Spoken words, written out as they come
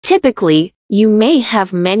Typically, you may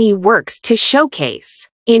have many works to showcase,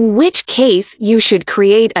 in which case you should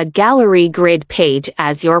create a gallery grid page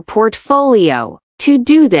as your portfolio. To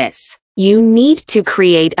do this, you need to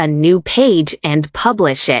create a new page and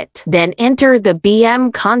publish it. Then enter the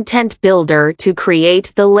BM Content Builder to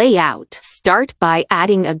create the layout. Start by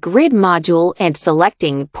adding a grid module and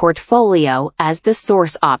selecting Portfolio as the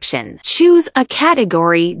source option. Choose a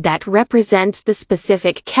category that represents the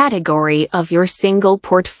specific category of your single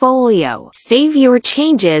portfolio. Save your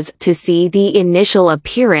changes to see the initial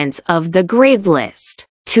appearance of the grid list.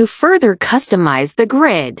 To further customize the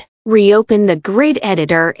grid, reopen the grid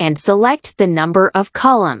editor and select the number of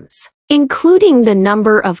columns, including the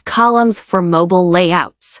number of columns for mobile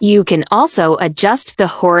layouts. You can also adjust the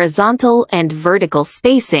horizontal and vertical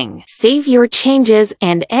spacing. Save your changes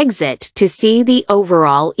and exit to see the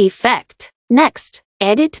overall effect. Next,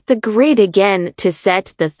 edit the grid again to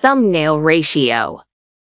set the thumbnail ratio.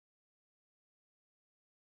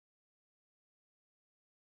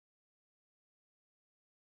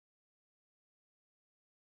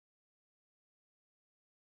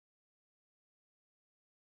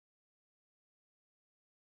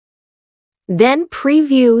 Then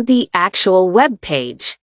preview the actual web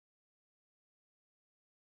page.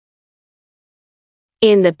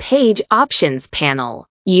 In the Page Options panel,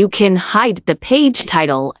 you can hide the page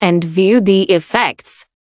title and view the effects.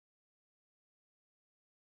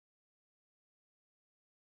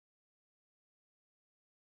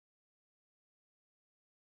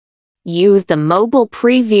 Use the mobile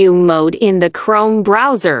preview mode in the Chrome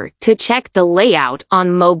browser to check the layout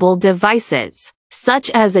on mobile devices, such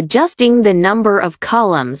as adjusting the number of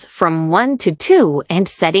columns from 1 to 2 and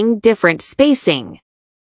setting different spacing.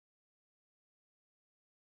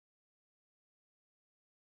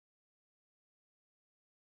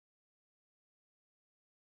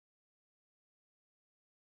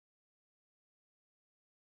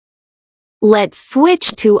 Let's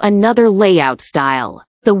switch to another layout style,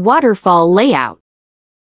 the waterfall layout.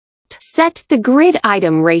 Set the grid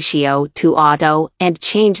item ratio to auto and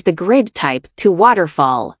change the grid type to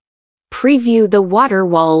waterfall. Preview the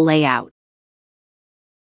waterfall layout.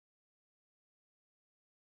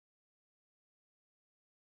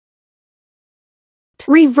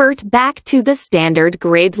 Revert back to the standard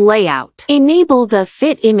grid layout. Enable the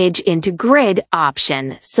Fit Image into Grid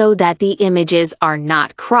option so that the images are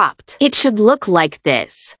not cropped. It should look like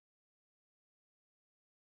this.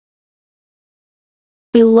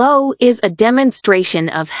 Below is a demonstration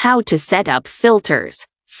of how to set up filters.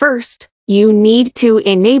 First, you need to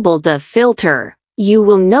enable the filter. You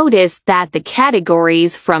will notice that the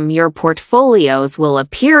categories from your portfolios will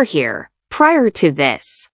appear here. Prior to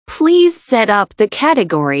this, please set up the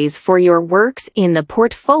categories for your works in the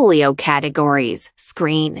Portfolio Categories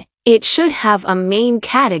screen. It should have a main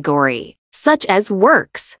category, such as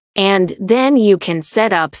Works, and then you can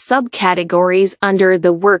set up subcategories under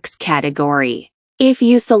the Works category. If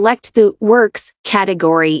you select the Works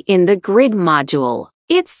category in the Grid module,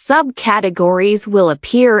 its subcategories will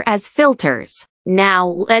appear as filters. Now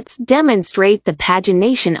let's demonstrate the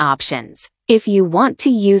pagination options. If you want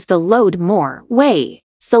to use the Load More way,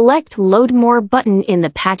 select Load More button in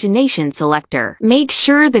the pagination selector. Make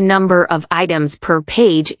sure the number of items per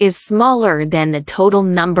page is smaller than the total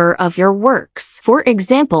number of your works. For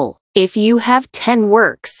example, if you have 10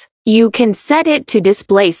 works, you can set it to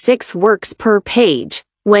display 6 works per page.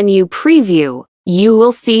 When you preview, you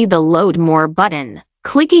will see the Load More button.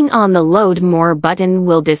 Clicking on the Load More button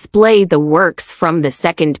will display the works from the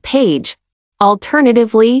second page.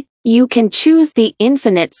 Alternatively, you can choose the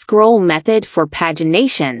infinite scroll method for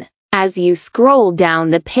pagination. As you scroll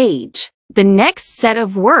down the page, the next set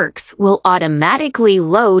of works will automatically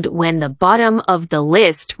load when the bottom of the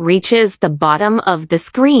list reaches the bottom of the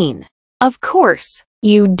screen. Of course,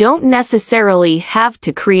 you don't necessarily have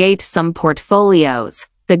to create some portfolios.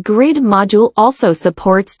 The Grid module also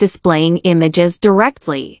supports displaying images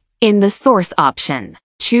directly. In the Source option,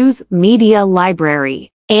 choose Media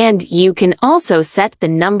Library, and you can also set the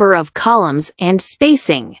number of columns and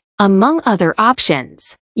spacing. Among other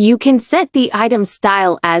options, you can set the item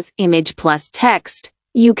style as image plus text.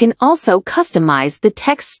 You can also customize the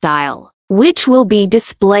text style, which will be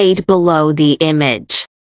displayed below the image.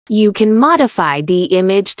 You can modify the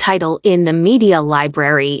image title in the Media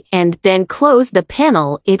Library and then close the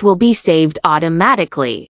panel. It will be saved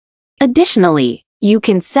automatically. Additionally, you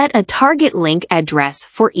can set a target link address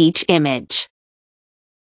for each image.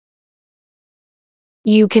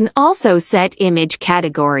 You can also set image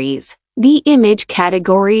categories. The image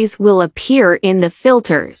categories will appear in the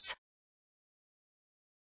filters.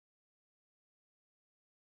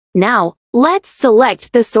 Now, Let's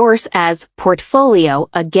select the source as Portfolio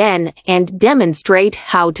again and demonstrate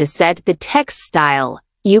how to set the text style.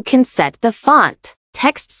 You can set the font,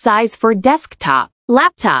 text size for desktop,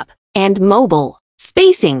 laptop, and mobile,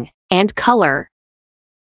 spacing, and color.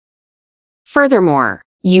 Furthermore,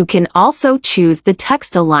 you can also choose the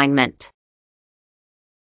text alignment.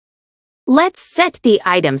 Let's set the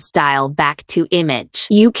item style back to image.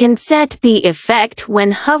 You can set the effect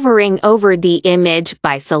when hovering over the image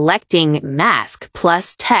by selecting Mask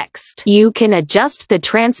plus Text. You can adjust the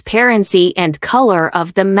transparency and color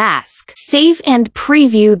of the mask. Save and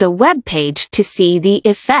preview the web page to see the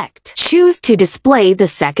effect. Choose to display the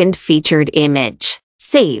second featured image.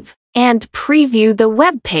 Save and preview the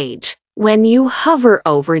web page. When you hover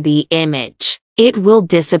over the image, it will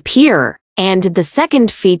disappear, and the second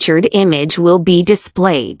featured image will be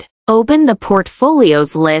displayed. Open the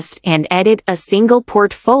Portfolios list and edit a single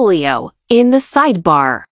portfolio. In the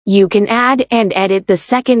sidebar, you can add and edit the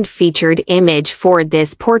second featured image for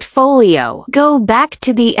this portfolio. Go back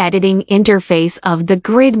to the editing interface of the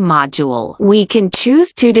grid module. We can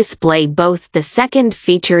choose to display both the second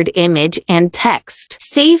featured image and text.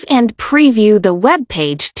 Save and preview the web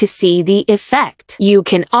page to see the effect. You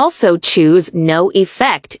can also choose No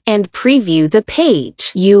Effect and preview the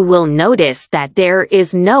page. You will notice that there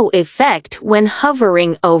is no effect when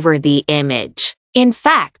hovering over the image. In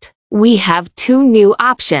fact, we have two new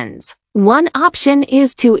options. One option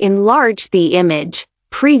is to enlarge the image,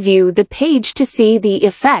 preview the page to see the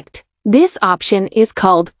effect. This option is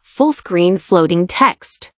called Full Screen Floating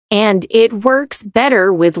Text, and it works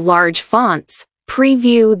better with large fonts.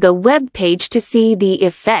 Preview the web page to see the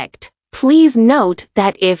effect. Please note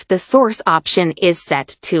that if the source option is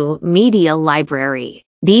set to Media Library,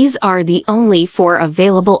 these are the only 4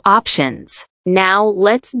 available options. Now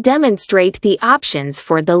let's demonstrate the options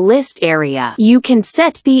for the list area. You can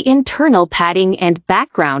set the internal padding and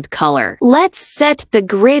background color. Let's set the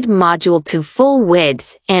grid module to full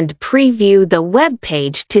width and preview the web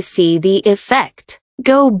page to see the effect.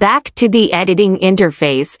 Go back to the editing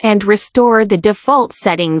interface and restore the default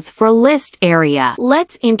settings for list area.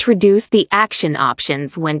 Let's introduce the action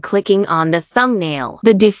options when clicking on the thumbnail.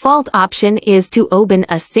 The default option is to open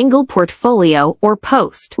a single portfolio or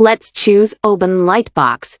post. Let's choose Open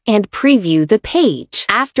Lightbox and preview the page.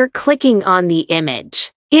 After clicking on the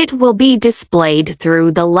image, it will be displayed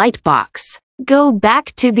through the Lightbox. Go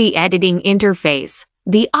back to the editing interface.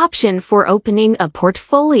 The option for opening a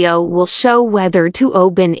portfolio will show whether to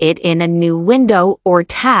open it in a new window or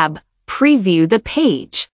tab. Preview the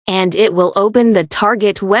page, and it will open the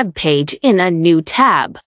target web page in a new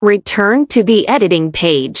tab. Return to the editing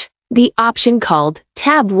page. The option called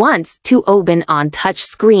Tab wants to open on touch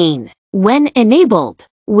screen. When enabled,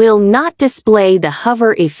 will not display the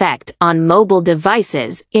hover effect on mobile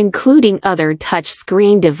devices, including other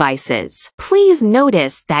touchscreen devices. Please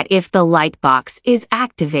notice that if the Lightbox is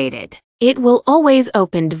activated, it will always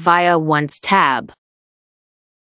open via Once tab.